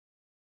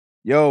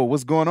Yo,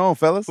 what's going on,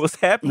 fellas? What's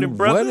happening,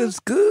 brother? What is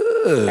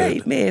good?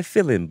 Hey, man,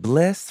 feeling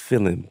blessed.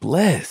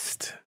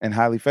 And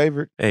highly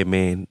favored? Hey,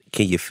 man,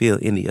 can you feel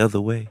any other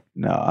way?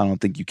 No, I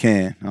don't think you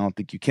can.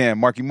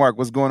 Marky Mark,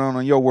 what's going on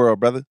in your world,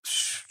 brother?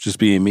 Just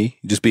being me.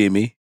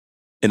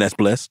 And that's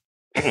blessed.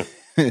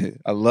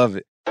 I love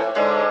it.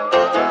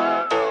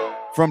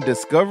 From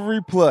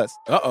Discovery Plus,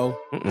 Uh-oh.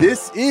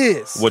 this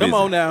is Come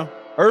on now.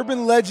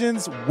 Urban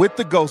Legends with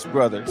the Ghost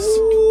Brothers.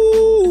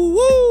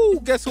 Woo!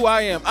 Guess who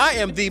I am? I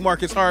am the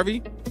Marcus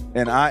Harvey.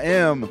 And I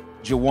am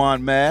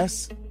Jawan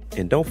Mass.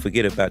 And don't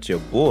forget about your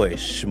boy,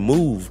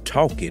 smooth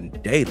talking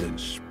Dalen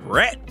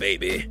Spratt,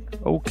 baby.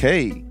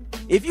 Okay.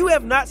 If you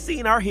have not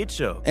seen our hit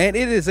show, And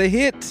it is a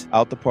hit.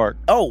 Out the park.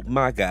 oh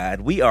my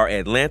God, we are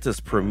Atlanta's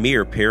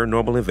premier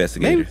paranormal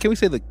investigators. Maybe, can we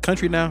say the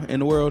country now in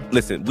the world?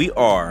 Listen, we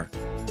are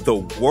the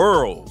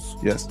world's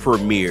Yes.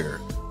 premier.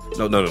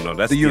 No. That's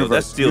The still, universe.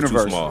 that's still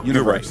Universe. too small.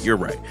 Universe. You're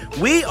right.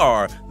 We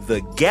are the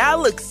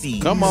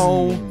galaxy's Come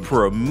on.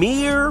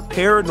 premier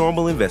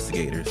paranormal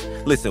investigators.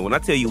 Listen, when I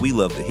tell you we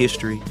love the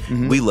history,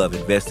 we love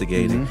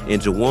investigating,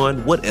 and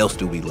Jawan, what else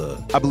do we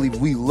love? I believe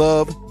we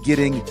love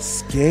getting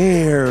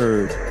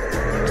scared.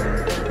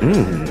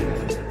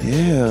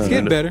 Yeah. It's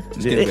getting better. It's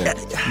getting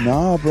better.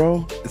 Nah,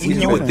 bro.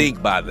 You would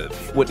think by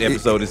what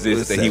episode is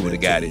this It that he would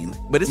have got it.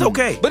 17. But it's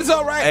okay. But it's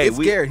all right. Hey, it's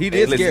we- scared. He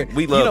hey, is listen, scared.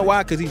 we You love know it.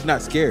 why? Because he's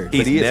not scared.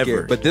 He's but he is never-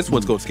 scared. But this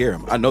one's going to scare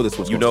him. I know this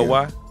one's You going to know scare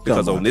why? him.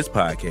 Because Come on this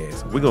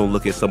podcast, we're going to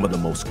look at some of the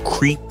most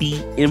creepy,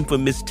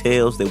 infamous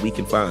tales that we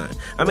can find.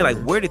 I mean,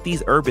 like, where did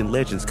these urban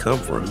legends come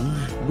from?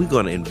 We're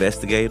going to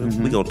investigate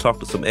them. We're going to talk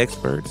to some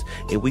experts.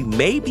 And we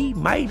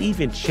might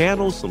even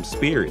channel some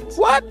spirits.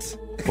 What?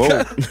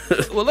 Whoa.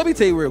 Well, let me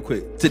tell you real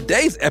quick.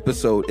 Today's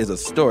episode is a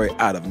story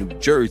out of New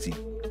Jersey.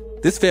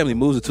 This family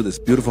moves into this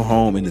beautiful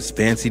home in this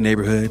fancy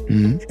neighborhood,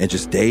 and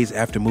just days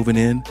after moving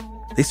in,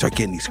 they start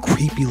getting these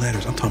creepy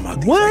letters. I'm talking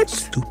about these like,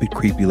 stupid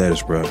creepy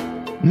letters, bro.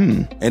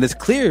 And it's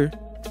clear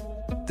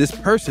this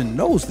person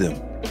knows them.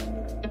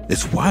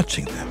 It's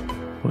watching them.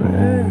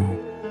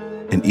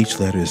 And each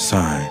letter is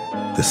signed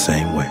the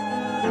same way.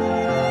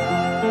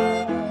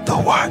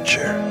 The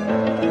Watcher.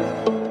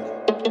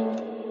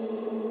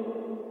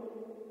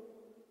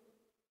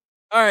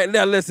 All right,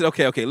 now listen.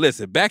 Okay,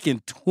 listen. Back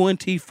in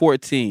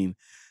 2014,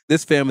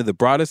 this family, the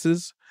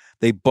Broadduses,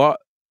 they bought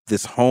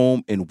this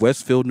home in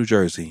Westfield, New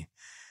Jersey.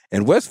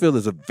 And Westfield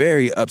is a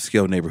very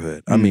upscale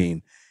neighborhood. I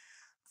mean,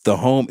 the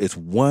home is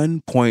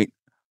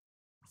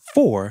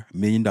 $1.4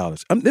 million.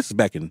 This is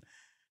back in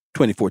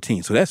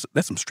 2014, so that's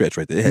some stretch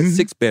right there. It has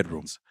 6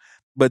 bedrooms.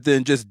 But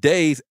then just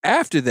days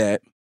after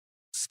that,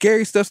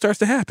 scary stuff starts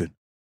to happen.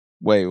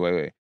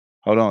 Wait.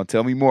 Hold on.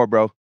 Tell me more,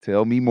 bro.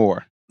 Tell me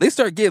more. They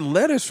start getting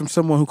letters from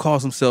someone who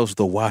calls themselves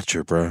the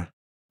Watcher, bro.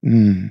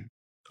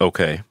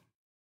 Okay.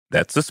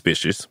 That's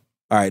suspicious.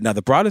 All right, now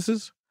the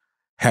Broadduses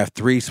have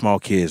 3 small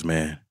kids,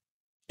 man.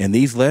 And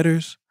these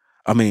letters,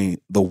 I mean,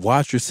 the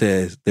Watcher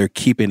says they're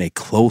keeping a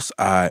close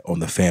eye on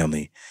the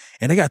family.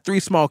 And they got 3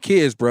 small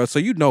kids, bro. So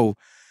you know,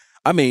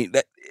 I mean,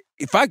 that,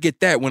 if I get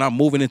that when I'm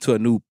moving into a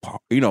new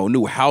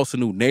house, a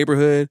new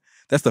neighborhood,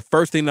 that's the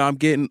first thing that I'm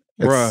getting,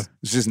 bruh.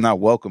 It's just not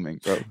welcoming,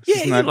 bro. It's Yeah,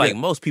 just you not like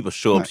most people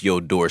show up to your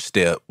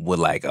doorstep with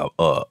like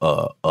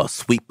a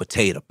sweet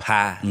potato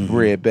pie,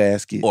 bread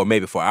basket. or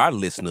maybe for our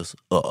listeners,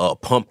 a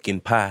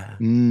pumpkin pie,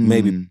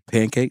 Maybe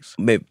pancakes.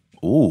 maybe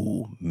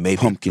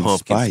Pumpkin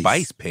spice.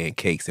 spice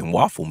pancakes and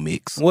waffle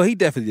mix. Well, he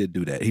definitely did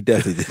do that. He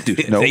definitely did do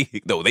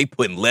that. They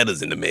putting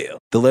letters in the mail.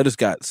 The letters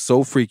got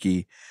so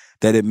freaky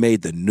that it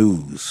made the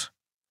news.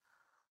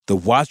 The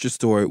Watcher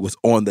story was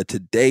on the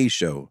Today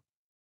Show.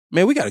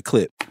 Man, we got a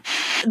clip.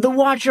 The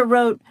Watcher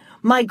wrote,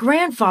 "My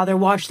grandfather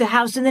watched the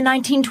house in the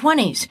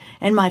 1920s,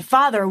 and my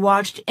father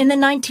watched in the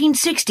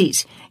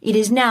 1960s. It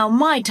is now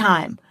my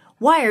time.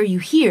 Why are you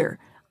here?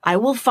 I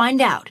will find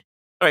out."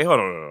 All right, hold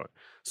on.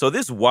 So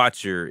this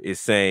Watcher is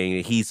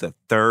saying he's a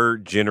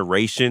 3rd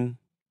generation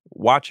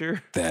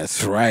Watcher?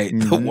 That's right.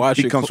 The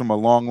Watcher He comes from a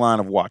long line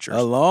of watchers.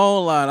 a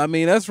long line. I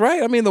mean, that's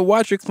right. I mean, the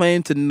Watcher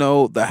claimed to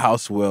know the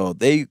house well.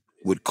 They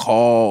would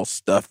call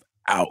stuff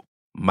out.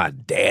 My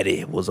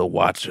daddy was a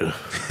Watcher.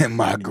 And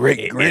my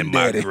great And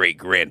my granddaddy. great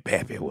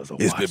grandpappy was a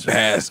It's Watcher. been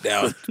passed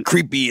down.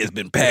 Creepy has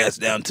been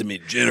passed down to me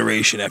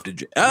generation after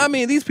generation. I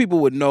mean, these people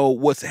would know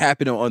what's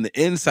happening on the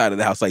inside of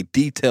the house, like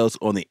details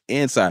on the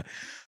inside.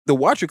 The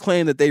Watcher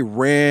claimed that they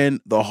ran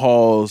the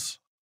halls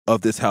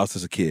of this house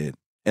as a kid.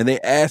 And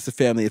they asked the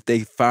family if they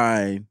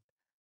find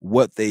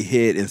what they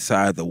hid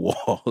inside the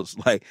walls.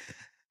 Like,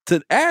 to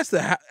ask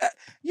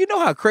you know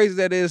how crazy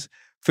that is?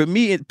 For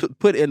me,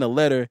 put in a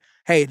letter,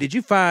 hey, did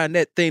you find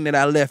that thing that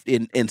I left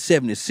in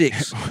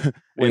 76?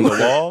 In the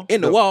wall?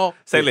 In the wall.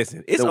 Say,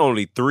 listen, it's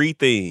only 3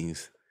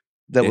 things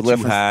That that was you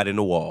left. hide in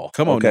the wall.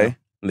 Come on, Okay.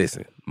 now.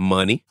 Listen,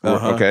 money,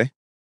 Uh-huh. Okay.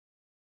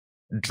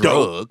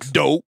 drugs,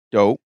 Dope.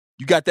 Dope.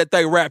 You got that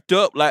thing wrapped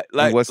up like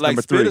And what's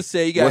number Spitter 3?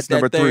 said. You got What's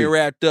number that thing 3?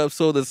 wrapped up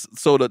so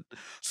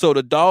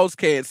the dogs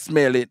can't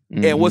smell it.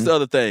 And what's the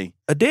other thing?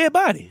 a dead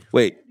body.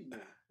 Wait,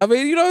 I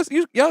mean, you know,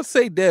 y'all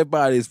say dead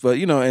bodies, but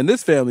you know, in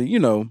this family, you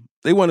know,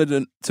 they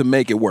wanted to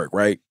make it work,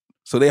 right?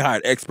 So they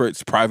hired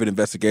experts, private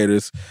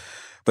investigators,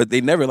 but they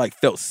never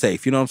felt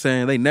safe. You know what I'm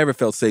saying? They never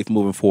felt safe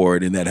moving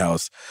forward in that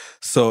house.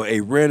 So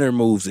a renter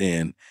moves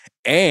in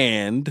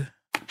and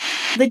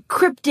the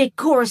cryptic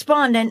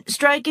correspondent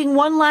striking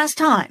one last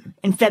time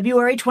in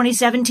February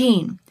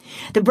 2017.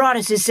 The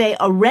Broadduses say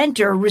a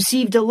renter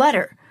received a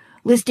letter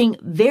listing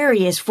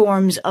various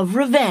forms of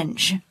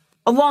revenge,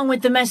 along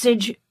with the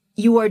message,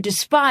 "You are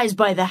despised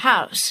by the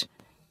house,"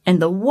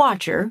 and the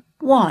Watcher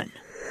won.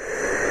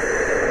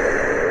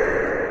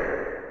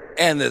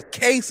 And the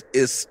case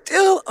is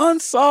still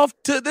unsolved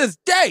to this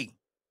day.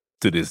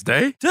 To this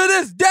day? To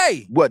this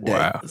day. What day?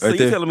 Wow. So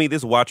you're telling me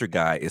this Watcher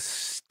guy is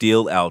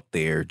still out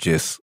there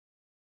just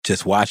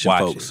watching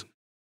folks.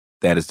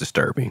 That is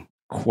disturbing.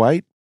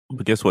 Quite.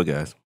 But guess what,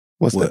 guys?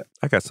 What's that?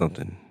 I got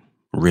something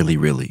really,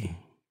 really,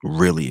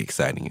 really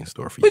exciting in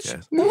store for you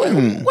guys.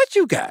 What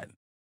you got?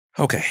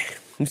 Okay.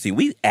 You see,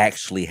 we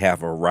actually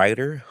have a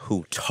writer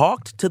who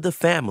talked to the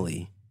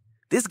family.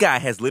 This guy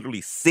has literally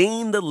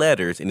seen the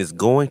letters and is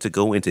going to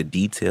go into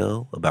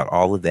detail about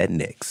all of that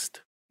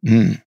next.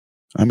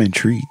 I'm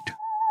intrigued.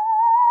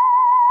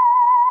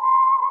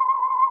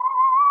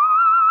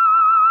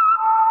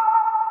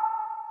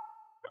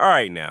 All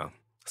right, now.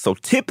 So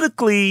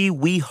typically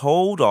we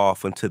hold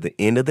off until the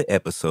end of the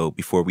episode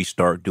before we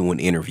start doing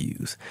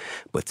interviews.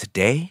 But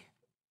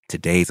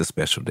today's a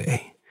special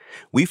day.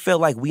 We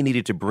felt like we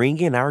needed to bring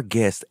in our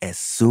guest as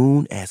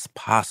soon as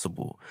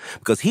possible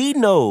because he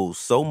knows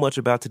so much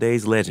about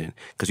today's legend.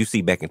 Because you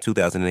see, back in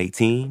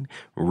 2018,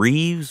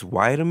 Reeves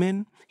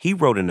Weideman, he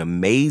wrote an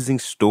amazing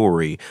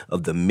story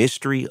of the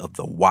mystery of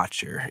the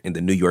Watcher in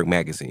the New York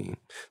Magazine.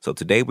 So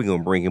today we're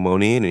going to bring him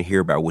on in and hear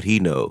about what he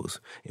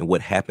knows and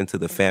what happened to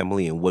the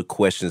family and what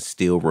questions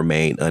still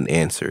remain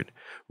unanswered.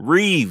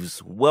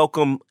 Reeves,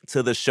 welcome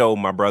to the show,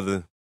 my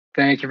brother.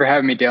 Thank you for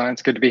having me, Dylan.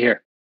 It's good to be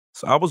here.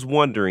 So I was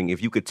wondering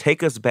if you could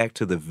take us back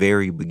to the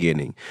very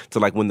beginning, to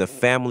when the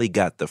family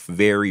got the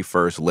very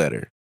first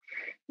letter.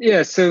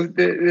 Yeah, so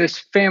this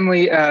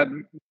family,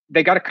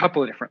 they got a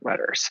couple of different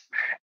letters.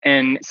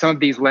 And some of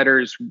these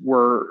letters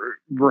were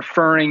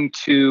referring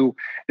to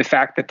the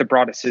fact that the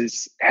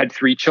Broadduses had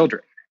 3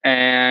 children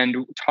and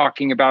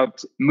talking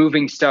about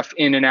moving stuff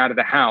in and out of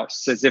the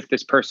house as if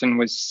this person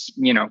was,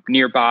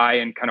 nearby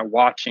and kind of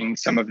watching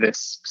some of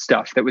this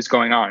stuff that was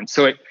going on.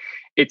 So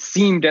it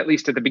seemed, at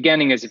least at the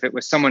beginning, as if it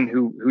was someone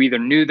who either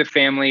knew the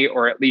family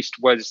or at least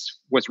was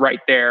right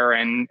there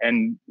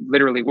and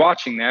literally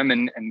watching them.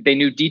 And they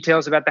knew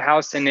details about the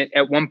house. And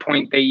at one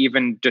point, they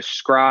even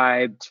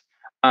described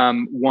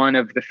one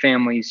of the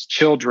family's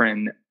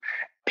children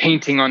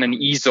painting on an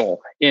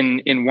easel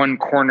in one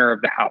corner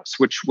of the house,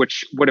 which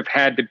would have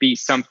had to be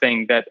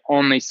something that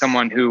only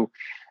someone who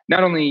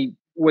not only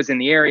was in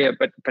the area,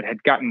 but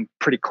had gotten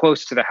pretty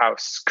close to the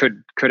house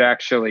could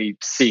actually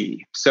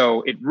see.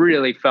 So it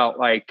really felt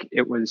like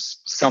it was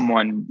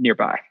someone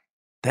nearby.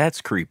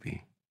 That's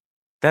creepy.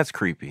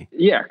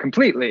 Yeah,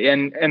 completely.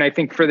 And I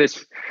think for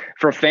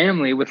a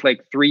family with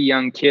 3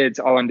 young kids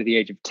all under the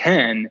age of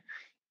 10,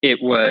 it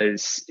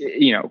was,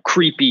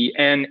 creepy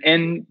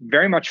and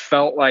very much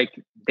felt like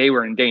they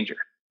were in danger.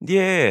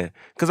 Yeah.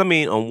 Because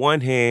on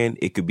one hand,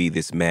 it could be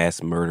this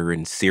mass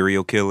murdering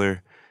serial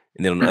killer.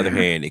 And then on the other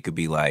hand, it could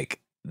be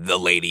the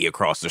lady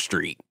across the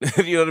street.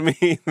 You know what I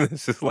mean?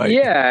 It's just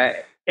yeah.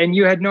 And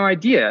you had no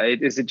idea.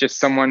 Is it just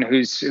someone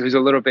who's a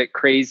little bit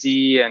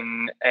crazy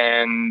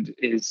and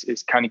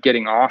is kind of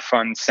getting off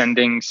on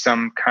sending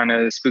some kind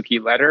of spooky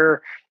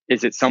letter?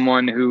 Is it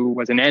someone who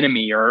was an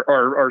enemy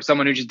or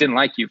someone who just didn't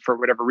like you for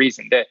whatever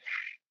reason?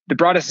 The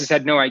Broadduses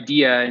had no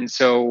idea, and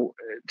so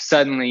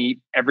suddenly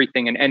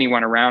everything and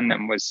anyone around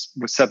them was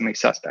suddenly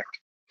suspect.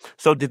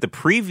 So did the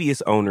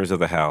previous owners of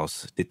the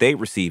house, did they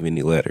receive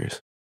any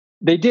letters?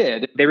 They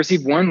did. They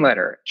received one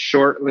letter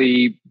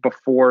shortly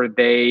before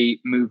they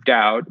moved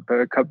out, but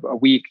a couple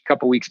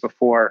weeks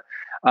before.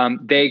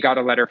 They got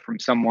a letter from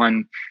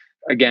someone,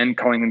 again,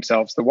 calling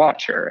themselves the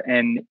Watcher.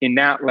 And in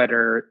that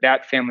letter,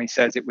 that family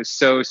says it was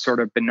so sort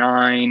of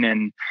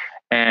benign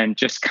and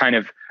just kind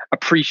of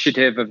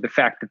appreciative of the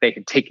fact that they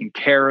had taken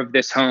care of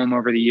this home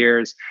over the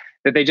years,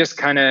 that they just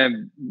kind of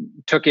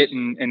took it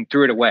and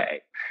threw it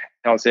away.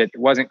 Tells it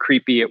wasn't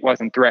creepy, it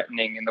wasn't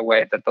threatening in the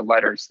way that the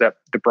letters that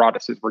the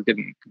Broadduses were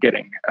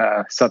getting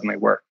suddenly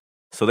were.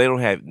 So they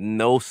don't have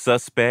no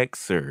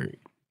suspects or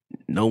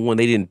no one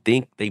they didn't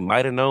think they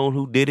might have known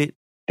who did it?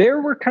 There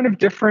were kind of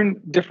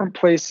different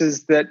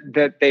places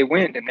that they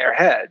went in their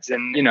heads.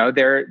 And,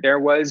 there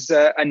was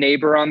a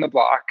neighbor on the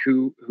block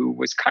who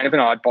was kind of an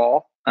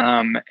oddball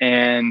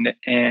and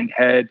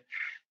had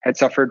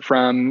suffered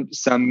from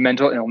some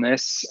mental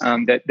illness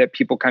that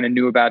people kind of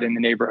knew about in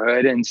the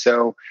neighborhood. And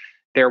so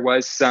there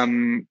was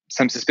some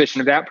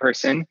suspicion of that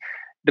person.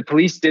 The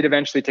police did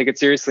eventually take it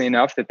seriously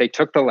enough that they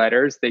took the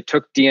letters, they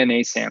took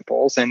DNA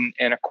samples, and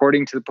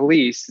according to the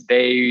police,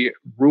 they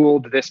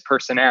ruled this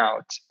person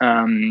out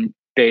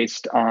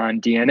based on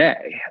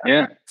DNA.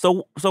 Yeah.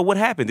 So what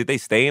happened? Did they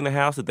stay in the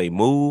house? Did they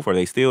move? Are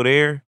they still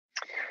there?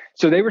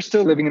 So they were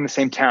still living in the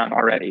same town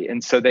already.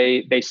 And so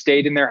they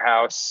stayed in their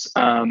house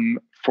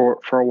for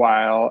a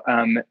while,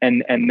 and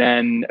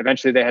then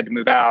eventually they had to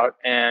move out,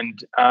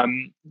 and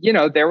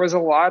there was a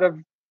lot of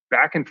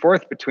back and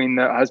forth between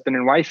the husband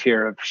and wife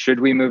here of should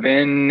we move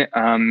in?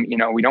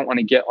 We don't want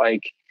to get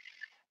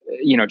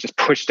just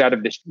pushed out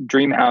of this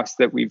dream house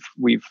that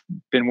we've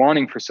been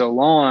wanting for so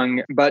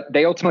long, but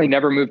they ultimately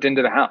never moved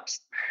into the house.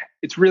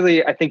 It's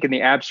really, I think in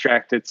the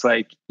abstract, it's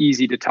like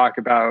easy to talk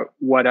about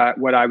what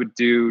I would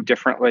do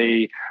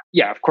differently.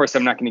 Yeah, of course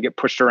I'm not going to get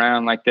pushed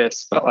around like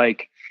this, but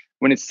like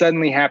when it's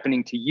suddenly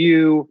happening to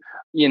you,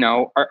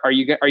 are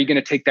you going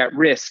to take that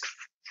risk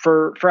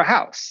for a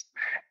house?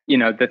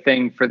 The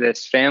thing for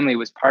this family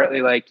was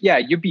partly like, yeah,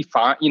 you'd be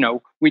fine.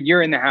 When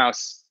you're in the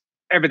house,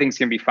 everything's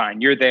going to be fine.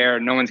 You're there.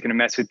 No one's going to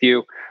mess with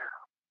you.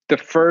 The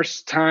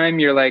first time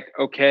you're like,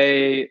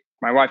 okay,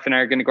 my wife and I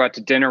are going to go out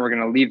to dinner. We're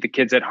going to leave the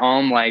kids at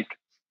home. Like,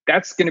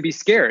 that's going to be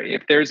scary.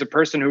 If there's a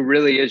person who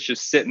really is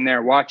just sitting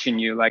there watching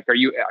you, like, are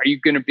you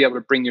going to be able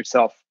to bring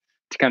yourself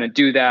to kind of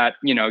do that?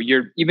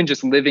 You're even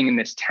just living in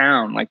this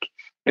town. Like,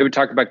 they would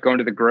talk about going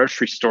to the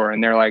grocery store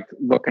and they're like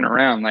looking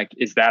around, like,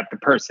 is that the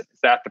person? Is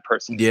that the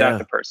person? Is that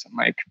the person?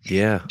 Like,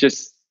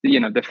 just,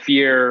 the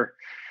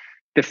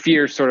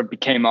fear sort of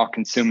became all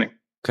consuming.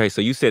 Okay.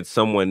 So you said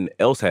someone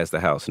else has the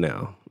house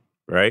now,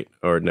 right?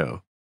 Or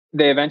no?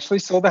 They eventually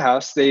sold the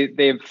house.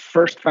 They've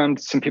first found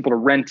some people to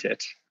rent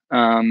it,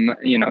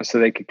 so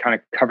they could kind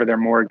of cover their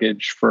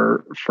mortgage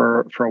for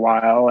a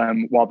while,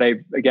 while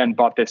they again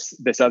bought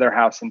this other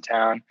house in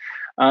town.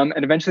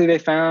 And eventually they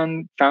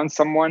found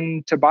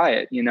someone to buy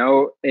it.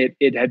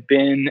 It had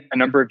been a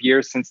number of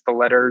years since the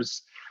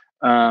letters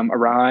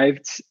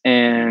arrived,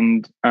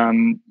 and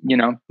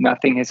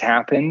nothing has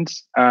happened.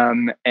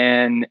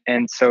 And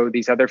so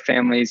these other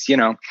families,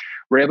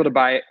 were able to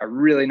buy a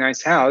really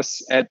nice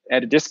house at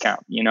a discount.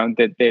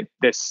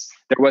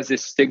 There was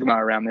this stigma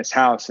around this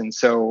house, and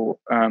so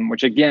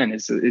which again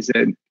is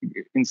an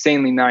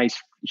insanely nice,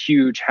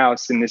 huge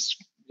house in this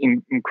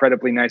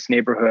incredibly nice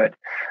neighborhood.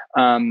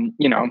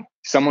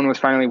 Someone was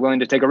finally willing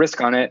to take a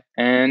risk on it,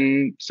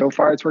 and so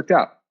far it's worked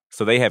out.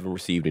 So they haven't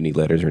received any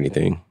letters or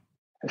anything?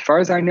 As far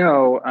as I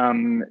know,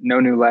 no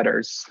new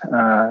letters.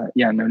 No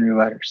new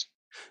letters.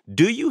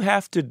 Do you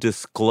have to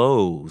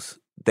disclose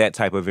that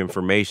type of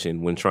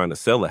information when trying to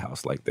sell a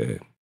house like that?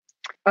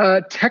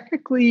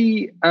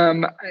 Technically,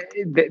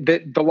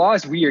 the law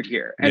is weird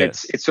here, and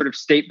it's sort of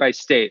state by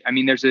state. I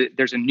mean, there's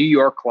a New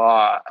York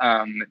law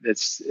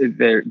that's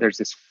there. There's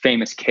this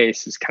famous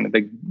case, is kind of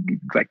the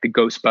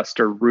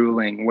Ghostbuster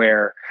ruling,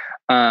 where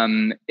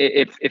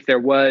if there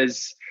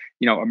was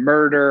a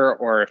murder,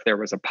 or if there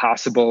was a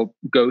possible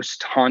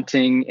ghost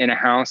haunting in a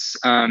house,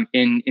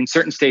 in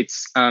certain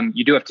states,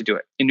 you do have to do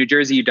it. In New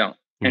Jersey, you don't,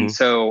 and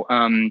so.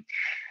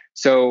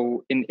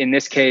 So in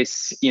this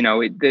case,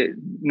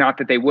 not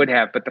that they would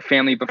have, but the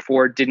family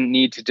before didn't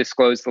need to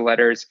disclose the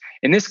letters.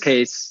 In this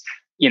case,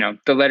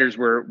 the letters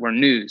were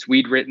news.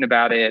 We'd written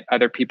about it.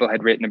 Other people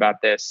had written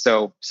about this.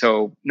 So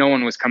no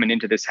one was coming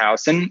into this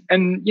house. And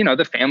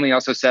the family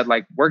also said,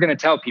 like, we're going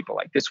to tell people,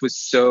 like, this was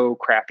so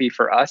crappy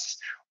for us.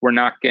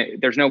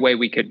 There's no way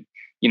we could,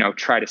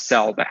 try to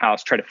sell the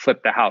house, try to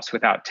flip the house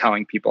without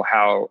telling people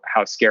how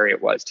scary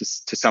it was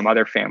to some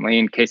other family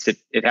in case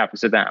it happens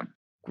to them.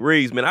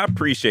 Reeves, man, I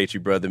appreciate you,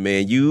 brother,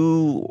 man.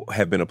 You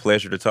have been a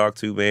pleasure to talk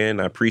to,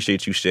 man. I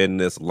appreciate you shedding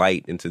this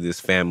light into this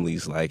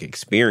family's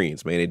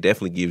experience, man. It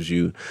definitely gives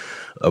you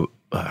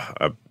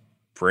a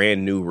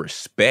brand new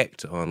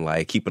respect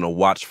on keeping a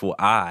watchful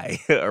eye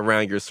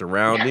around your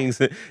surroundings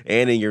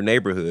and in your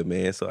neighborhood,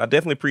 man. So I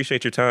definitely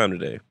appreciate your time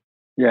today.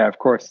 Yeah, of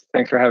course.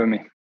 Thanks for having me.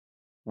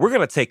 We're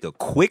going to take a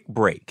quick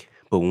break,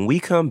 but when we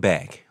come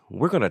back,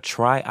 we're going to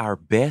try our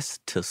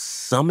best to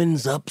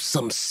summons up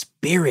some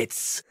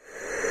spirits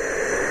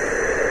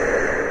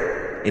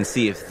and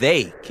see if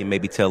they can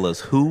maybe tell us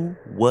who,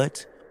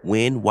 what,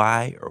 when,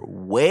 why, or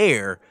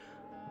where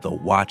the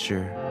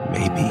Watcher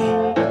may be.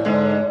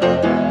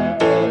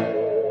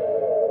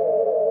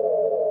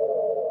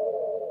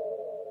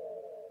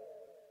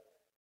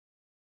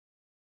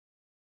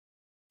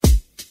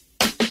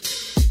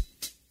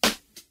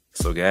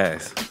 So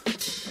guys,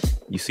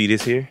 you see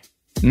this here?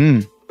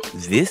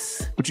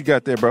 This what you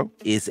got there, bro?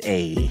 Is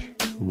a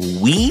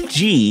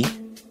Ouija.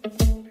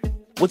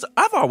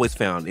 I've always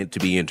found it to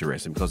be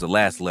interesting because the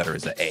last letter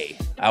is an A.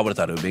 I would have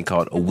thought it would have been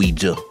called a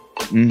Ouija.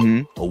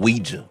 A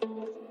Ouija.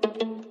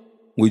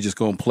 We just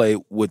gonna play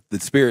with the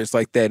spirits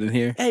like that in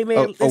here. Hey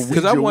man,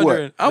 because I'm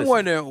wondering,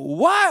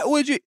 why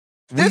would you?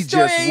 This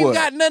joint ain't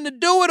got nothing to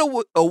do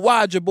with a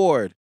Ouija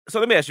board. So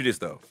let me ask you this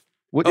though.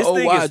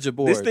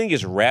 This thing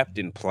is wrapped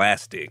in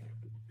plastic.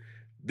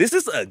 This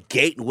is a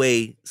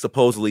gateway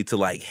supposedly to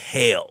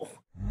hell.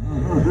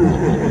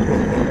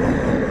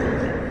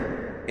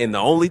 And the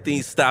only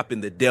thing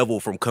stopping the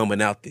devil from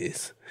coming out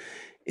this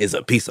is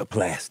a piece of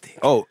plastic.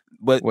 Oh,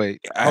 but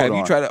wait, have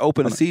you tried to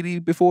open a CD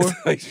before?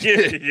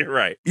 Yeah, you're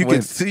right. You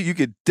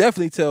can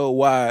definitely tell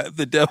why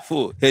the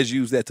devil has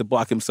used that to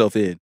block himself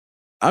in.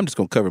 I'm just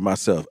gonna cover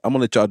myself. I'm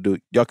gonna let y'all do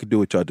it. Y'all can do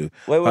what y'all do.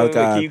 Wait, Father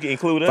God, can you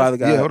include us? Father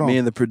God, Yeah, hold on. me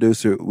and the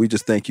producer, we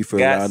just thank you for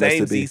God, allowing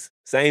us to be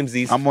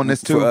samesies. I'm on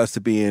this for too. us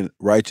to be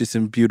righteous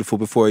and beautiful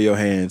before your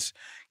hands.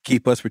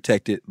 Keep us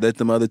protected. Let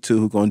them other two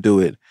who gonna do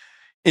it.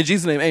 In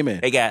Jesus' name, amen.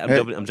 Hey, guy,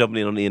 I'm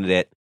jumping in on the end of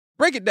that.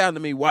 Break it down to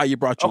me why you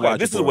brought your Okay, watch.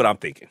 this is what I'm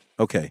thinking.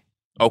 Okay.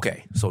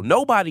 Okay, so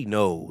nobody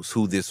knows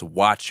who this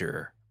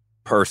watcher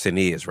person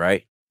is,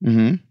 right?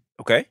 Mm-hmm.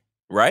 Okay,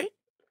 right?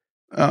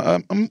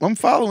 I'm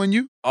following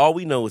you. All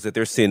we know is that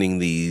they're sending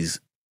these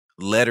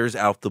letters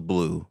out the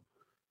blue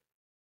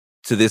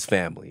to this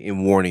family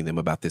and warning them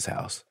about this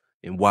house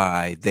and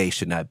why they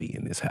should not be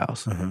in this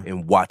house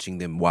and watching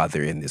them while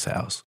they're in this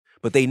house.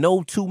 But they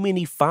know too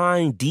many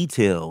fine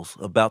details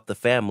about the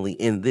family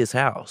in this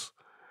house.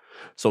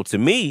 So to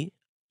me,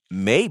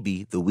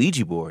 maybe the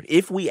Ouija board,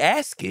 if we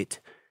ask it,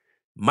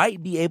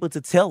 might be able to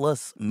tell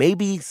us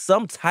maybe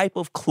some type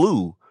of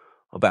clue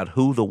about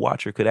who the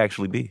watcher could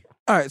actually be.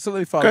 All right, so let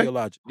me follow your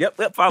logic. Yep,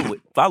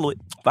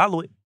 follow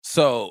it.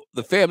 So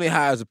the family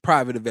hires a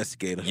private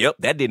investigator. Yep,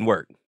 that didn't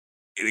work.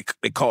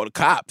 They call the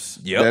cops.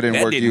 Yep, That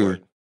didn't work either.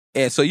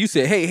 And so you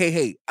said,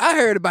 hey, I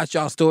heard about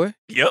y'all story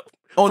Yep.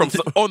 on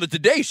the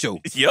Today Show.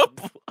 Yep.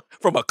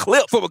 From a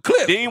clip.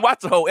 Didn't even watch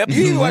the whole episode.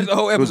 You didn't watch the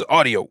whole It was episode.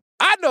 audio.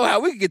 I know how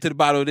we can get to the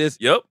bottom of this.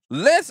 Yep.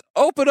 Let's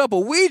open up a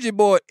Ouija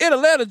board in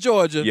Atlanta,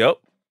 Georgia. Yep.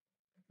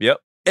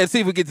 And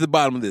see if we get to the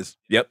bottom of this.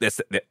 Yep.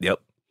 Yep.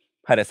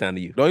 How'd that sound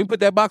to you? Don't even put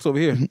that box over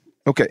here.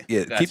 Okay.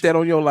 Yeah, Gotcha. keep that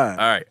on your line.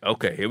 All right.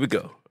 Okay. Here we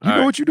go. You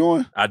know what you're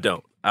doing? I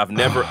don't. I've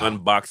never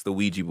unboxed the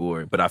Ouija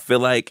board, but I feel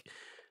like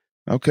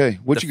Okay.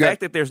 What the you got? fact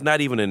that there's not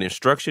even an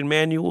instruction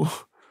manual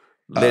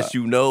lets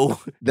you know.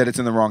 That it's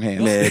in the wrong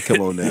hands. Man,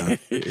 come on now.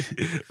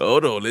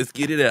 Hold on. Let's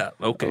get it out.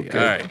 Okay. All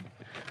right.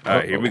 All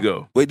right. Here we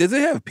go. Wait, does it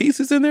have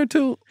pieces in there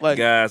too? Like,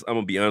 Guys, I'm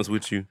going to be honest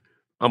with you.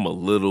 I'm a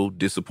little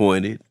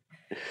disappointed.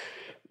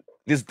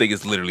 This thing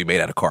is literally made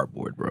out of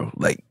cardboard, bro.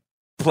 Like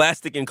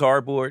plastic and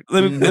cardboard.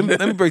 let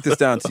me break this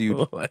down to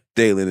you,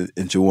 Dalen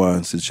and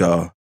Juwan, since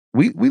y'all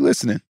We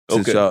listening.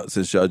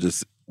 since y'all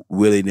just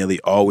willy-nilly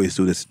always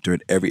do this during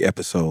every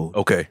episode.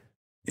 Okay.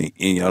 And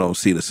y'all don't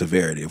see the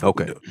severity of what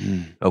we Okay.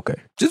 do. Okay.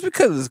 Just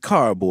because it's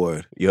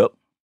cardboard Yep.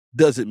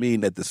 doesn't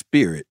mean that the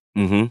spirit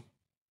Mm-hmm.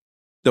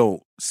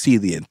 don't see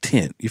the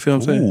intent. You feel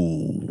what I'm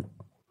saying?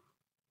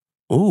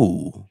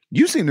 Ooh.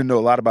 You seem to know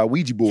a lot about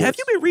Ouija boards. Have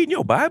you been reading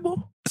your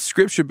Bible?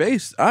 Scripture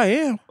based. I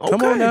am. Come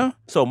Okay. on now.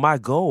 So my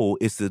goal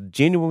is to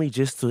genuinely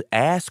just to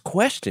ask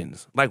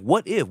questions. Like,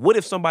 what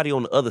if somebody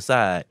on the other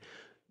side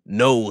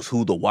knows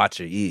who the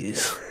watcher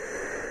is?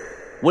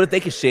 What if they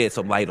can shed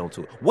some light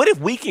onto it? What if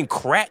we can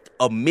crack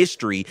a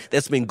mystery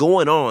that's been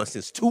going on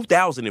since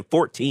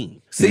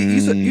 2014? See,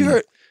 you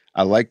heard.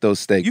 I like those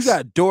stakes. You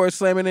got doors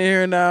slamming in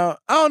here now.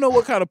 I don't know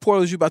what kind of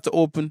portals you about to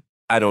open.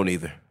 I don't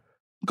either.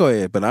 Go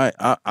ahead, but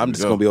I'm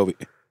just Go. gonna be over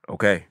here.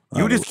 Okay.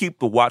 You just keep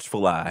the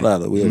watchful eye.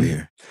 Lila, we over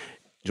here.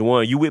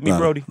 Juwan, you with me,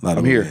 Brody? Lila,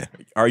 I'm we here. over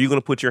Are you going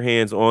to put your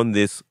hands on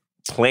this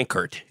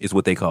placard, is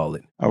what they call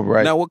it? All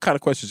right. Now, what kind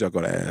of questions y'all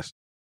gonna ask?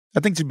 I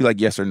think it should be like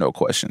yes or no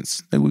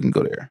questions. I think we can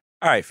go there.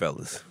 All right,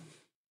 fellas.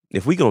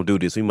 If we going to do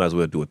this, we might as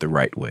well do it the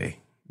right way.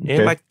 Okay.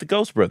 And like the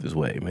Ghost Brothers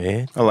way,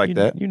 man. I like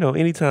that. You know,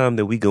 anytime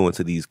that we go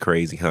into these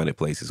crazy haunted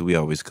places, we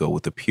always go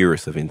with the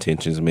purest of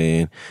intentions,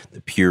 man,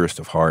 the purest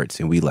of hearts,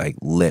 and we like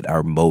let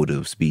our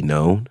motives be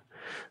known.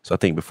 So I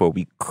think before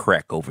we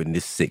crack open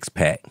this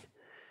 6-pack,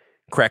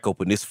 crack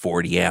open this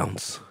 40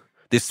 ounce,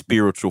 this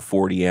spiritual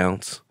 40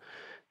 ounce,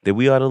 that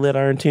we ought to let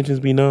our intentions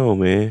be known,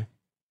 man.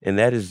 And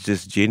that is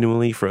just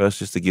genuinely for us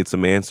just to get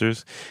some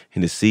answers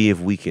and to see if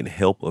we can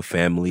help a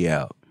family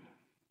out.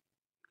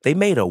 They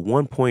made a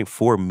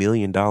 $1.4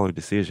 million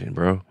decision,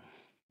 bro.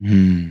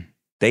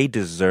 They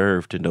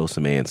deserve to know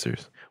some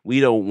answers. We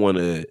don't want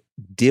to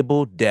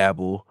dibble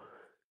dabble,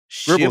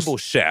 shibble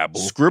shabble,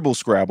 Scribble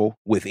scrabble.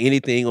 with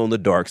anything on the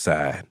dark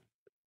side.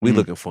 We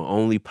looking for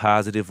only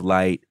positive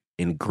light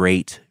and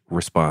great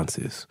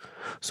responses.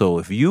 So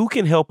if you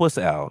can help us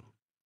out,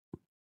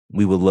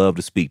 we would love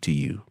to speak to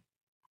you.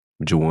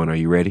 Juwan, are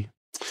you ready?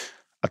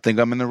 I think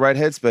I'm in the right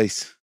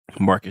headspace.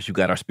 Marcus, you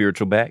got our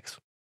spiritual backs?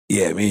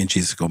 Yeah, me and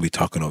Jesus gonna be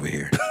talking over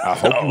here. I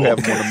hope you have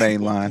him on the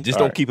main line. Just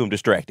All don't keep him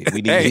distracted.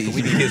 We need, Hey,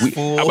 we need his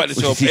full. I'm about to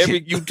show up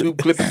every YouTube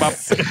clip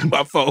in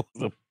my phone.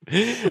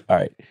 All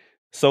right.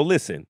 So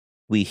listen,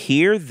 we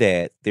hear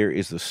that there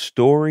is a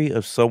story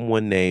of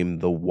someone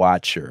named the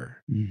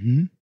Watcher.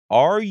 Mm-hmm.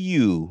 Are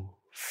you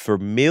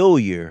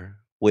familiar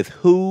with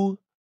who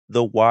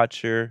the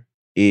Watcher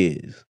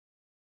is?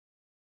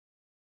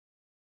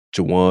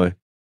 Juwan,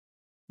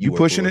 You are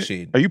pushing it?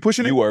 bullshitting. Are you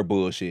pushing it? You are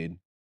bullshitting.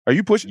 Are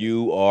you pushing?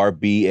 You are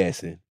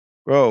BSing.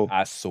 Bro,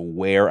 I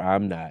swear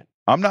I'm not.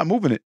 I'm not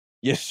moving it.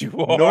 Yes, you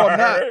are. No, I'm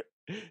not.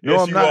 No,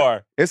 Yes, I'm you not.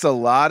 are. It's a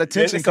lot of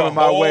tension It's coming a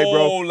my way, bro.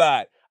 whole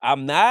lot.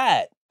 I'm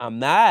not.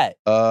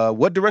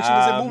 What direction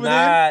is it I'm moving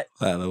not.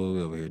 Lila, what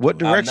we over here in? What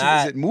doing? direction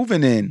not. is it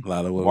moving in?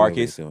 Lila, what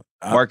Marcus, we over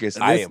here Marcus.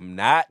 I am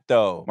not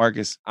though.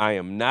 Marcus. I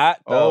am not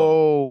though.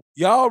 Oh,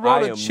 Y'all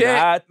wrote I a am check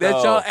not, that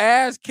though. y'all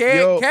ass can't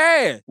Yo.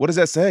 cash. what does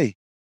that say?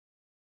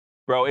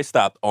 Bro, it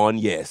stopped on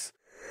yes.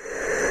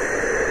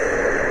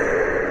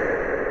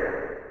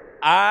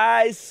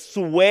 I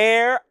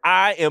swear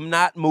I am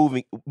not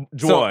moving.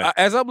 So Juwan,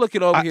 as I'm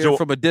looking over here Juwan-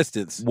 from a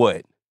distance,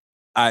 what?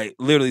 I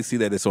literally see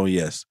that it's on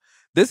yes.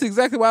 This is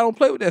exactly why I don't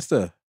play with that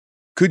stuff.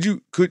 Could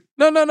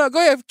No. Go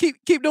ahead.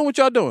 Keep doing what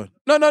y'all doing.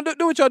 No.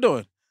 Do what y'all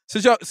doing.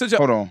 Since y'all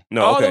hold on.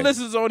 No, all okay. the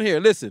listeners on here,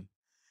 listen.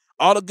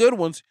 All the good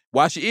ones,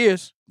 wash your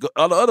ears.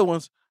 All the other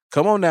ones,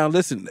 come on now,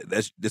 listen.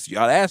 This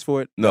y'all asked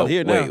for it. No, Y'all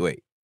here now.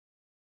 wait.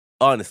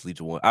 Honestly,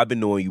 Juwan, I've been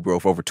knowing you, bro,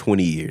 for over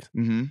 20 years.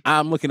 Mm-hmm.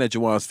 I'm looking at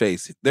Juwan's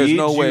face. There's Did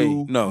no way.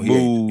 you No,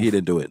 move? he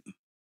didn't do it.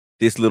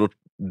 This little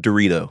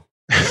Dorito.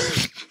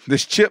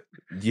 This chip.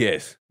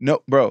 Yes.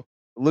 No, bro.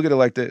 Look at it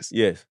like this.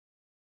 Yes.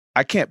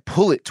 I can't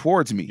pull it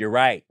towards me. You're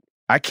right.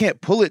 I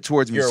can't pull it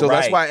towards me. You're So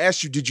that's right. why I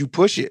asked you, did you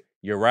push it?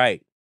 You're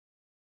right.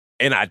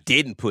 And I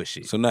didn't push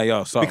it. So now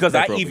y'all saw Because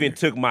I over even here.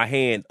 took my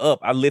hand up.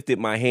 I lifted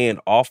my hand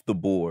off the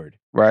board.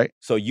 Right?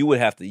 So you would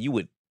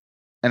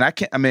And I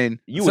can't, I mean,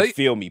 So you-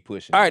 feel me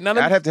pushing. All right, now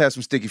let I'd me, have to have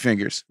some sticky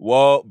fingers.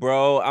 Whoa,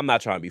 bro, I'm not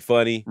trying to be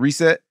funny.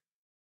 Reset?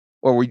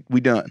 Or we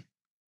done?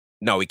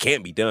 No, it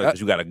can't be done because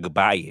you got to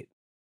buy it.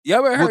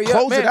 y'all better hurry We'll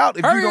close up, it man. out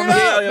if you Hurry don't it know.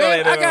 up,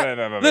 man. I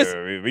got,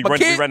 listen, we my run,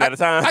 kid- we run out of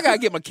time. I gotta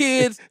get my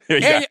kids,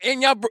 Yeah.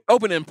 and y'all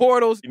opening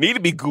portals. You need to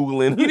be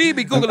Googling. You need to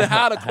be Googling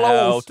how to close.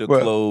 How to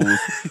Well- close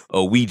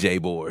a Ouija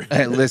board.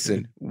 And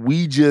listen,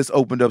 we just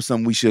opened up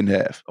something we shouldn't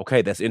have.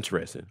 Okay, that's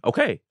interesting.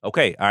 Okay. All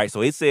right,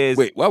 so it says...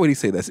 Wait, why would he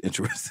say that's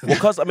interesting? Well,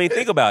 because, I mean,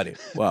 think about it.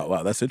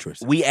 Wow, that's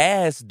interesting. We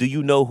asked, do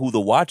you know who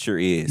the Watcher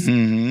is?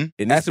 Mm-hmm.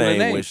 And Ask this him the thing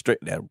name. went straight...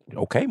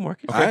 Okay,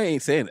 Marcus. I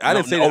ain't saying it. I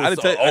didn't say that. I didn't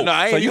tell you. No,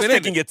 I ain't So you even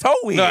sticking your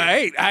toe in. No, I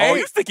ain't. I Oh, ain't.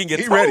 you sticking your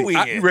He toe ready.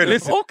 in. He ready.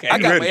 Listen, Okay. I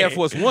got my ready. Air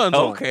Force Ones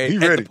on. Okay. He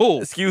At ready. the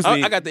pool. Excuse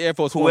me. I got the Air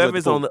Force Ones.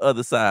 Whoever's on the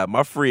other side,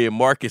 my friend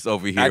Marcus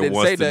over I here didn't say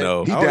wants to that.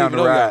 know. He I don't down even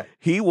the know ride. y'all.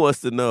 He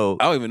wants to know,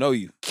 I don't even know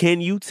you.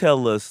 can you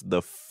tell us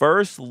the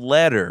first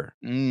letter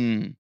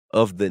Mm.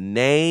 of the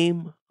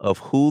name of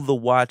who the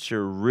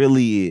Watcher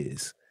really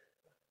is?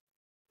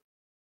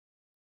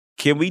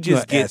 Can we just You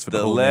gotta get ask for the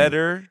the whole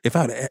letter? If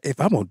I'm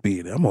gonna be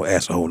in it, I'm gonna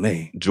ask the whole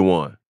name.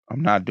 Juwan.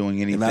 I'm not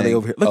doing anything. And now they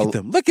over here. Look at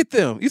them. Look at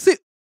them. You see,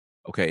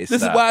 Okay,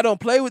 this stop. is why I don't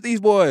play with these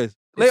boys.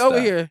 Lay over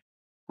Stop. here.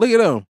 Look at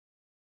them.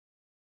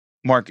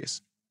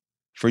 Marcus,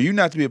 for you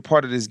not to be a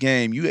part of this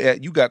game,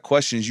 you got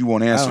questions you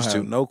want I don't answers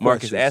have to. no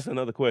Marcus, questions. ask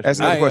another question. Ask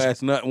another I ain't question.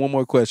 asked not one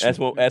more question. Ask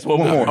one One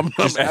more. more. I'm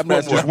Just not one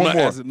asking- more. I'm not Just one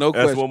more. asking no Ask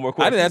question. one more I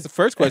question. didn't ask the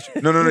first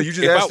question. No, you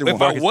just asked it if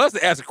one. I was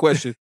to ask a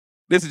question,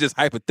 this is just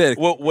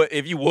hypothetical. What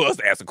if you was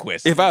to ask a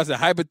question? If I was to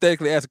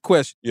hypothetically ask a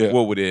question, Yeah.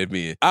 What would it have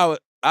been?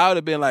 I would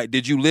have been like,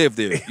 "Did you live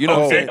there?" You know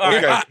what I'm saying? Okay.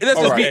 If I- let's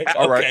All just right. be-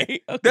 All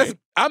right. Okay. That's,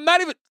 I'm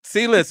not even.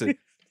 See, listen,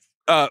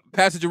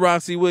 Pastor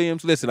Jerron C.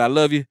 Williams. Listen, I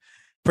love you.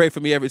 Pray for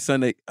me every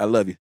Sunday. I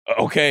love you.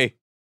 Okay.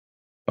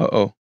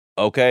 Uh-oh.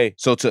 Okay.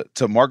 So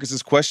to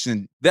Marcus's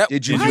question, That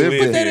Did you how live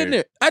put that there? in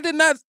there? I did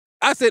not.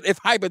 I said if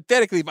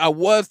hypothetically, if I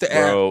was to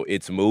ask, Bro,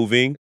 it's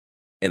moving.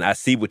 And I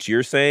see what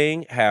you're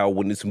saying, how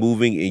when it's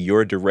moving in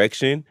your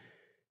direction,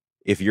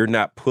 if you're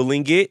not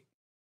pulling it,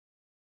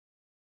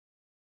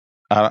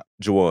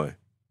 Juwan,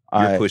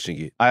 you're pushing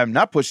it. I am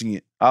not pushing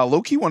it. I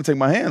low-key want to take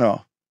my hand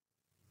off.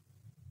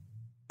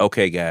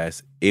 Okay,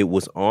 guys, it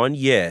was on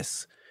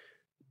yes,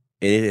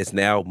 and it has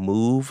now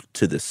moved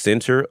to the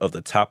center of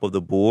the top of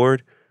the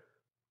board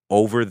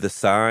over the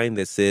sign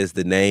that says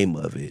the name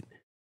of it.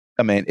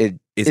 I mean, Is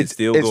it it's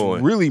still going?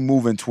 It's really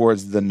moving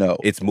towards the no.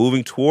 It's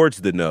moving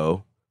towards the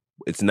no.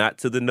 It's not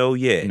to the no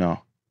yet.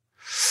 No.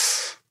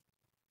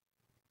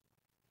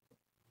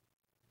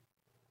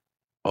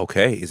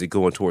 Okay, is it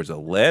going towards a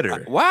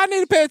letter? why I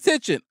need to pay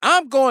attention?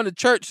 I'm going to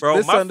church Bro,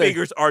 this my Sunday.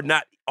 fingers are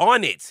not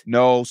on it.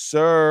 No,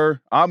 sir.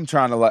 I'm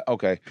trying to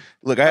okay.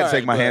 Look, I had to All take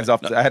right, my go hands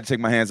ahead. off. I had to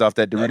take my hands off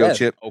that Dorito that's-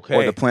 chip Okay.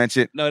 or the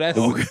planchette. No, that's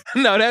Okay.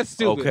 no, that's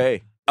stupid.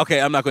 Okay.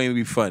 Okay, I'm not going to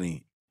be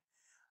funny.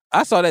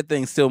 I saw that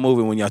thing still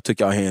moving when y'all took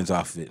your hands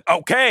off of it.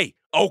 Okay.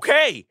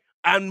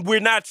 And we're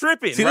not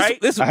tripping, See, right?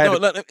 this I had no,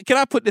 look, can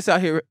I put this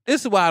out here?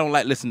 This is why I don't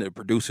like listening to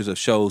producers of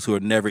shows who are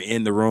never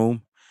in the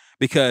room.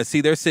 Because, see,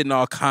 they're sitting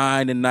all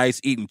kind and nice,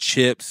 eating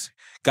chips,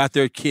 got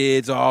their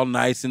kids all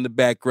nice in the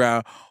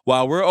background,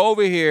 while we're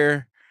over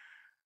here,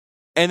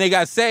 and they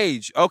got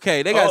Sage.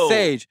 Okay, they got Oh.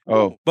 Sage.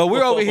 Oh, But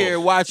we're over here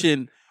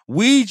watching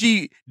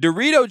Ouija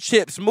Dorito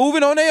chips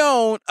moving on their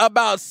own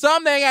about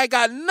something that ain't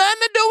got nothing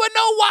to do with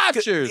no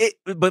watchers.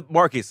 But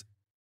Marcus,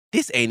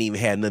 this ain't even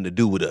had nothing to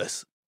do with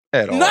us.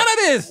 at all. None of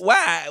this.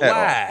 Why? At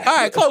Why? All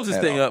right, close this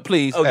At thing all. up,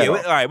 please. Okay, At all.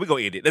 all right, we're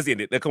gonna end it. Let's end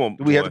it. Now, come on.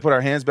 Do we have to put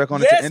our hands back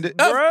on it to end it?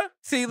 bruh.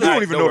 See, You look,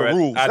 don't even know the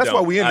rules. That's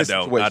why we in this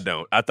I situation.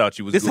 don't. I thought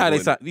you was. this is how they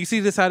Googling sign. You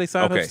see this how they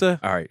sign it. Okay. up stuff?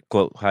 All right.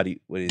 Quote. How do you?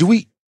 What is Do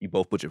we? You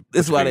both put your.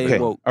 This is why they Okay.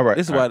 woke. All right.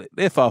 This is All why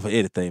they fall for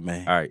anything,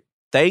 man. All right.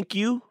 Thank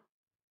you.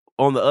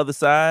 On the other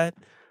side,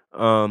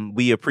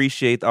 we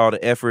appreciate all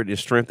the effort and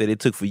strength that it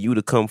took for you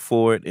to come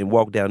forward and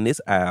walk down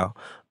this aisle.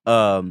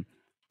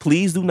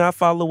 Please do not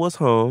follow us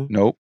home.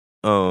 Nope.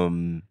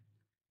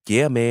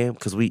 Yeah, man,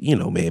 because we,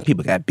 man,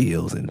 people got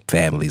bills and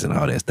families and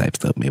all that type of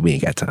stuff, man. We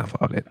ain't got time for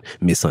all that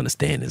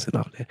misunderstandings and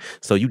all that.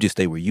 So you just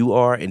stay where you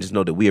are and just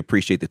know that we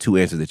appreciate the two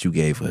answers that you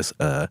gave us.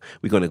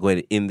 We're going to go ahead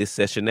and end this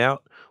session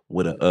out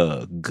with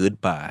a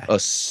goodbye.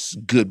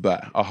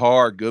 Goodbye. A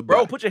hard goodbye.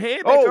 Bro, put your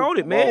hand back on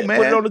it, man. man.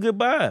 Put it on the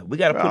goodbye. We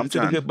got to put it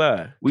to the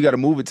goodbye. We got to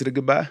move it to the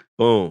goodbye.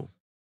 Boom.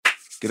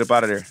 Get up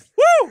out of there.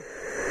 Woo!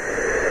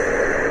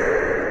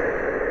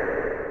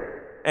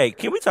 Hey,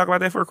 can we talk about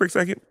that for a quick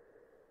second?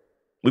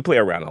 We play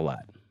around a lot.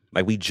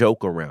 Like, we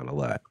joke around a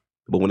lot.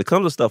 But when it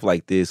comes to stuff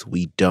like this,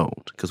 we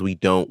don't. Because we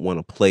don't want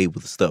to play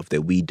with stuff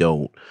that we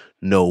don't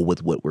know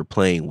with what we're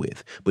playing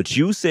with. But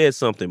you said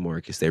something,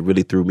 Marcus, that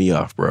really threw me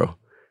off, bro.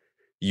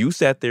 You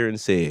sat there and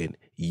said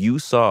you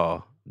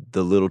saw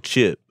the little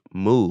chip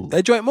move.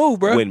 That joint move,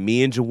 bro. When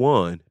me and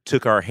Jawan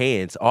took our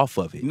hands off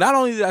of it. Not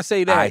only did I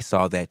say that. I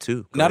saw that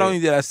too. Not only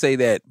did I say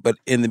that, but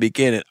in the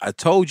beginning, I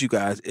told you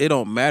guys, it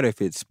don't matter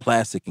if it's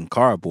plastic and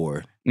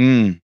cardboard.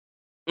 Say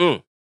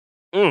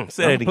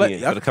it again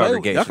for the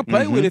congregation. Y'all can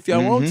play with it if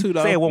y'all want to,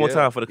 though. Say it one more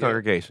time for the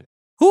congregation.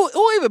 Who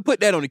even put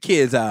that on the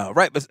kids' aisle?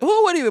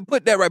 Who would even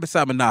put that right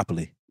beside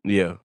Monopoly?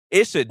 Yeah.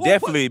 It should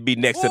definitely be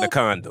next to the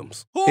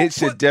condoms. It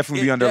should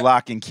definitely be under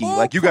lock and key.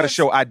 Like, you got to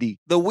show ID.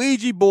 The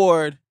Ouija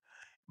board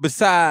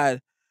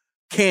beside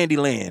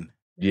Candyland.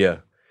 Yeah.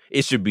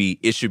 It should be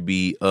that should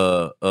be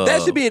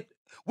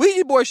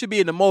Ouija board should be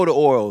in the motor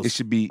oils. It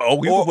should be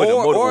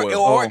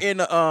or in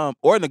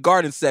the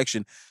garden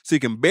section so you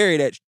can bury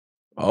that.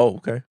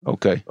 Oh,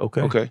 okay.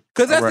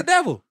 Because that's the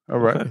devil. All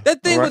right.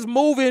 That thing was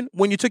moving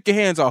when you took your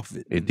hands off of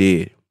it. It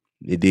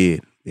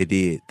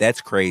did.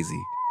 That's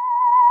crazy.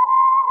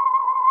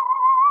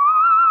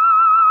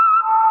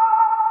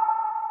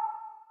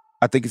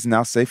 I think it's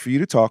now safe for you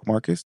to talk,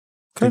 Marcus.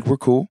 I think we're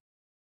cool.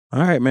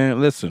 All right,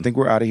 man. Listen. I think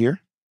we're out of here.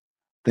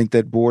 I think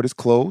that board is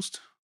closed.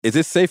 Is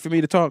it safe for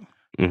me to talk?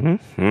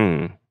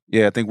 Mm-hmm.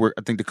 Yeah, I think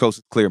the coast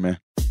is clear, man.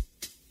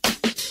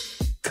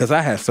 Because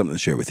I have something to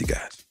share with you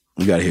guys.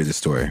 You got to hear this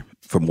story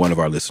from one of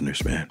our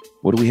listeners, man.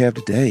 What do we have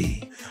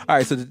today? All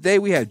right, so today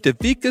we have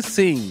Devika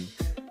Singh.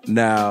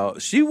 Now,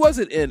 she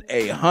wasn't in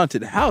a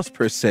haunted house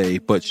per se,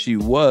 but she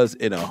was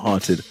in a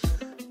haunted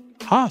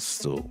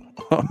hostel.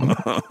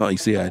 You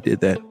see how I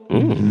did that?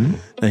 Mm-hmm.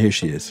 Now here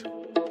she is.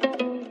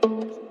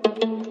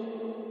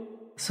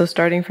 So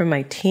starting from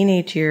my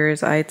teenage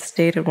years, I had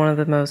stayed at one of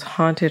the most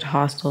haunted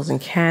hostels in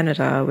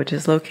Canada, which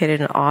is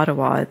located in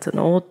Ottawa. It's an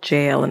old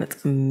jail and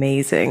it's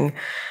amazing.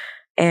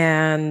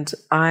 And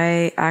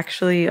I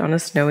actually, on a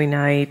snowy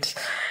night,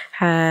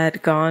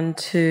 had gone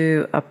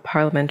to a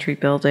parliamentary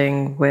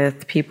building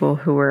with people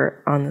who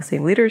were on the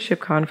same leadership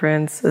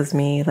conference as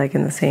me, like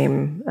in the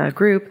same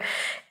group.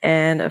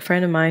 And a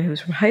friend of mine who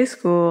was from high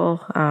school,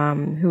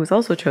 who was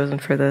also chosen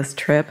for this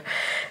trip,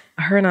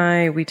 her and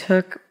I, we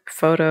took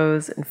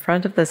photos in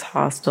front of this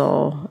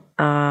hostel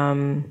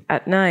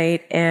at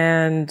night,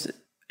 and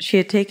she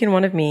had taken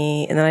one of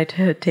me, and then I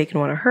had taken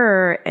one of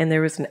her, and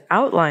there was an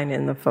outline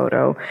in the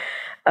photo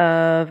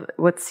of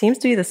what seems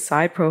to be the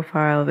side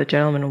profile of a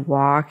gentleman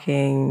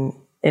walking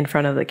in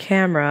front of the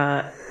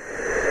camera.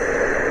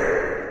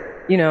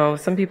 You know,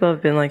 some people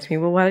have been like to me,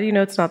 well, why do you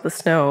know it's not the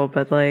snow?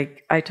 But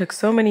like, I took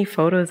so many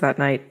photos that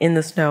night in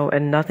the snow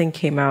and nothing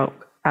came out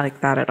like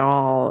that at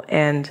all.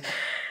 And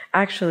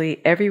actually,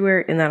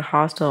 everywhere in that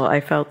hostel, I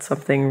felt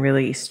something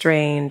really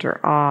strange or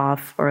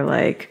off or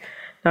like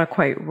not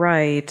quite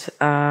right.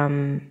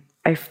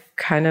 I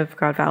kind of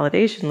got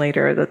validation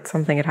later that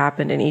something had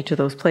happened in each of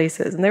those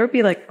places. And there would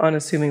be like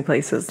unassuming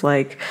places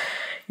like,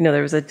 you know,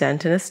 there was a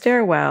dent in a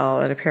stairwell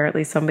and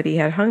apparently somebody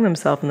had hung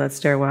themselves in that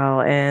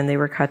stairwell and they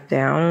were cut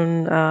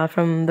down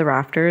from the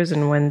rafters.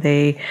 And when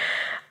they,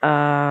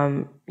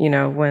 you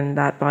know, when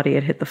that body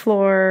had hit the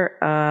floor,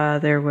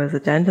 there was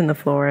a dent in the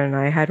floor. And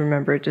I had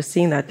remembered just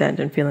seeing that dent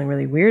and feeling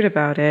really weird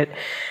about it.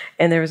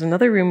 And there was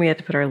another room we had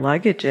to put our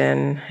luggage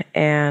in.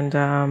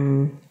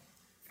 And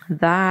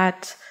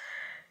that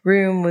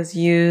room was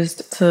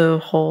used to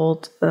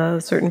hold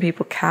certain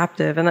people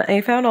captive. And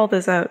I found all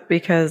this out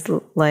because,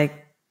 like,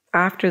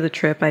 after the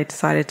trip, I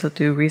decided to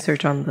do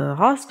research on the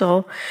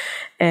hostel.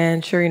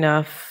 And sure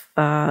enough,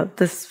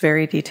 this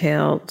very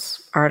detailed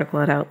article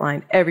had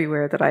outlined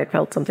everywhere that I had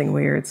felt something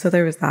weird. So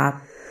there was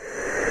that.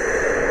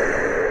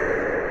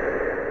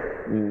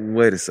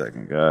 Wait a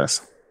second,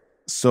 guys.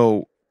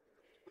 So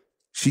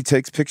she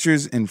takes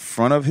pictures in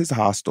front of his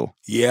hostel.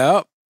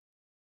 Yep.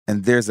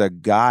 And there's a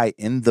guy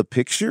in the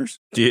pictures?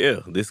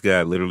 Yeah, this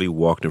guy literally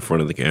walked in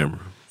front of the camera.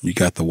 You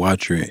got the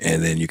watcher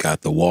and then you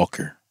got the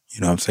walker. You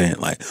know what I'm saying?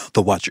 Like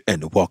the watcher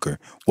and the walker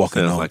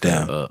walking on like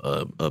down.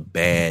 A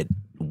bad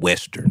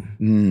Western.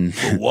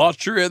 The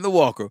watcher and the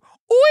walker.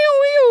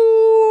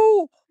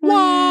 Ooh,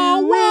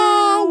 wow,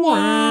 wow,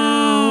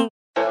 wow.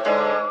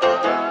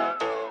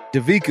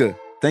 Devika,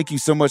 thank you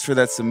so much for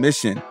that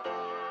submission.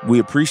 We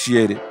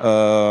appreciate it.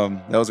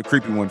 That was a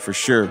creepy one for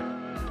sure.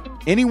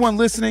 Anyone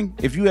listening,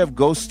 if you have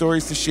ghost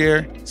stories to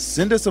share,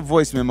 send us a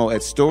voice memo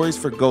at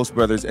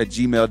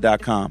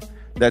storiesforghostbrothers@gmail.com.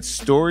 That's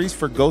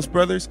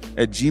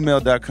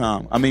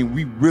storiesforghostbrothers@gmail.com. I mean,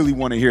 we really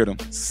want to hear them.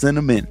 Send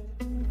them in.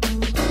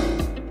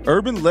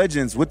 Urban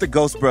Legends with the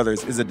Ghost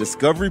Brothers is a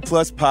Discovery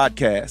Plus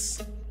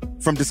podcast.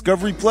 From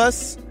Discovery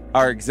Plus,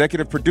 our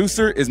executive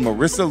producer is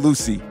Marissa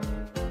Lucy.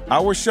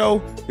 Our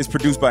show is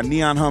produced by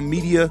Neon Hum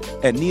Media.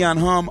 At Neon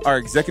Hum, our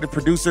executive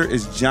producer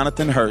is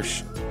Jonathan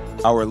Hirsch.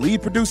 Our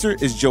lead producer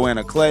is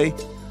Joanna Clay.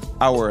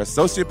 Our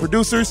associate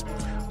producers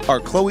are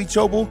Chloe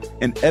Chobel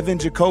and Evan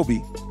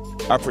Jacoby.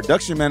 Our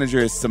production manager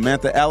is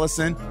Samantha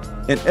Allison.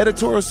 And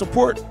editorial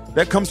support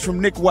that comes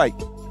from Nick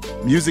White.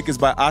 Music is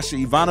by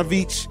Asha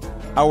Ivanovich.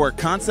 Our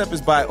concept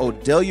is by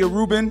Odelia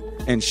Rubin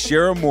and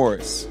Shara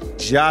Morris.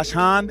 Josh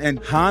Hahn and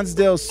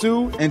Hansdale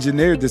Sue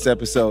engineered this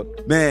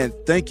episode. Man,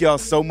 thank y'all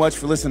so much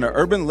for listening to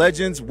Urban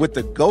Legends with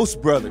the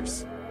Ghost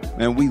Brothers.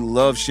 Man, we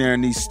love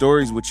sharing these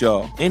stories with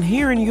y'all. And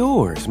hearing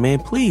yours, man.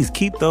 Please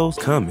keep those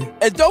coming.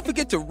 And don't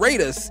forget to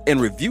rate us and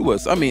review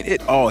us. I mean,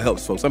 it all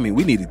helps, folks. I mean,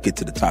 we need to get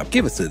to the top.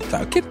 Give us to the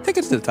top. Take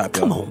us to the top,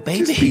 y'all. Come on,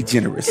 baby. Just be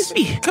generous.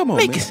 Come on,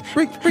 make man. Us,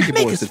 bring your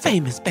make boys us to the top.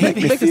 famous, baby. Make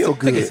me feel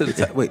Take us good. to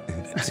the top. Wait,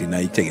 see, now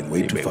you're taking it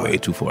way too far. Way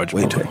too far.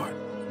 Way too far.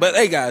 But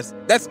hey, guys,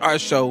 that's our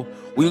show.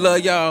 We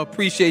love y'all.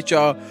 Appreciate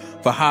y'all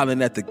for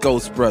hollering at the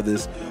Ghost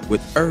Brothers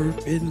with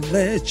Urban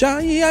Legends.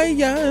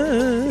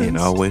 And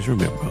always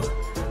remember,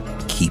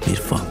 keep it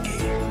funky.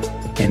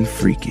 And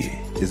freaky.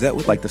 Is that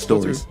what Like the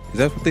stories. Is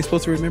that what they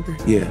supposed to remember?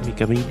 Yeah.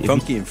 I mean,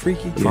 Funky and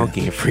freaky?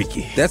 Funky and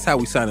freaky. That's how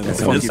we sign it. That's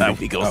how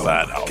we go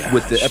sign off.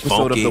 With the episode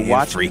Funky of The and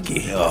Watch,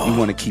 freaky. you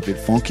want to keep it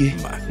funky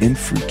and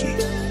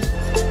freaky.